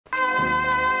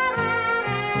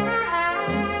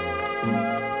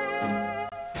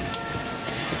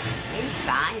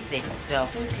this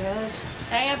stuff? Who cares?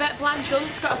 Hey, I bet Blanche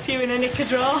Hunt's got a few in a knicker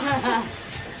drawer.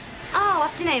 Oh,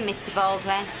 afternoon, Mr.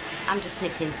 Baldwin. I'm just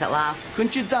nipping to laugh.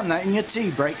 Couldn't you have done that in your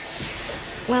tea break?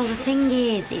 Well, the thing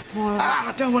is, it's more of a...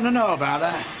 I don't want to know about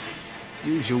that.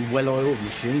 Usual well-oiled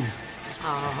machine.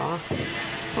 Oh,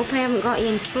 hope I haven't got you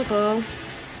in trouble.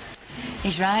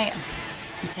 He's right.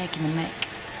 You're taking the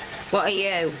mick. What are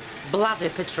you? Bladder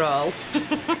patrol?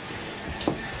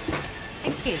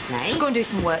 Excuse me? Go and do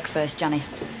some work first,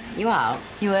 Janice. You are?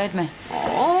 You heard me.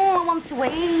 Oh, I want to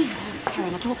wee.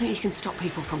 Karen, I don't think you can stop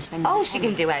people from spending... Oh, she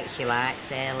can do how she likes,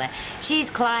 Haley. She's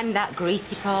climbed that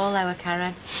greasy pole, our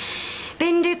Karen.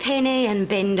 Binned her Pinny and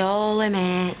binned all her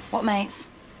mates. What mates?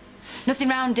 Nothing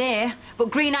round here but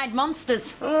green-eyed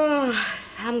monsters. Oh,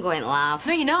 I'm going to laugh.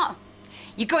 No, you're not.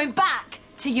 You're going back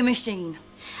to your machine.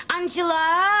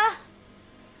 Angela?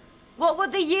 What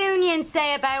would the union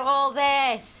say about all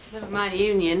this? Never mind the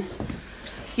union.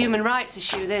 Human rights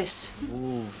issue, this.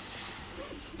 Ooh.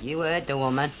 You heard the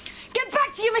woman. Get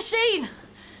back to your machine!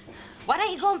 Why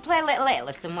don't you go and play Little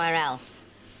Italy somewhere else?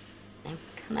 Now,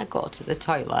 can I go to the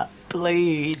toilet,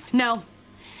 please? No.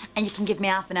 And you can give me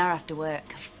half an hour after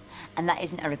work. And that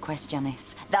isn't a request,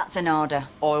 Janice. That's an order.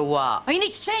 Or what? Oh, you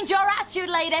need to change your attitude,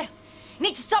 lady. You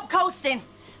need to stop coasting.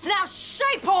 So now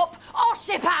shape up or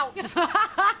ship out.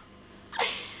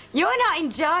 You're not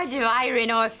in charge of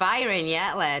hiring or firing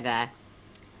yet, lady.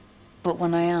 But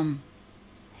when I am,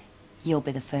 you'll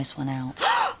be the first one out.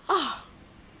 Oh.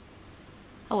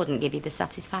 I wouldn't give you the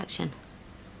satisfaction.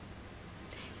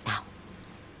 Now,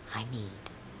 I need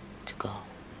to go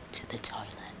to the toilet.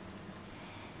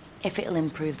 If it'll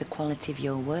improve the quality of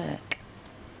your work,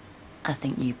 I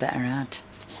think you better add.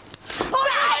 Oh,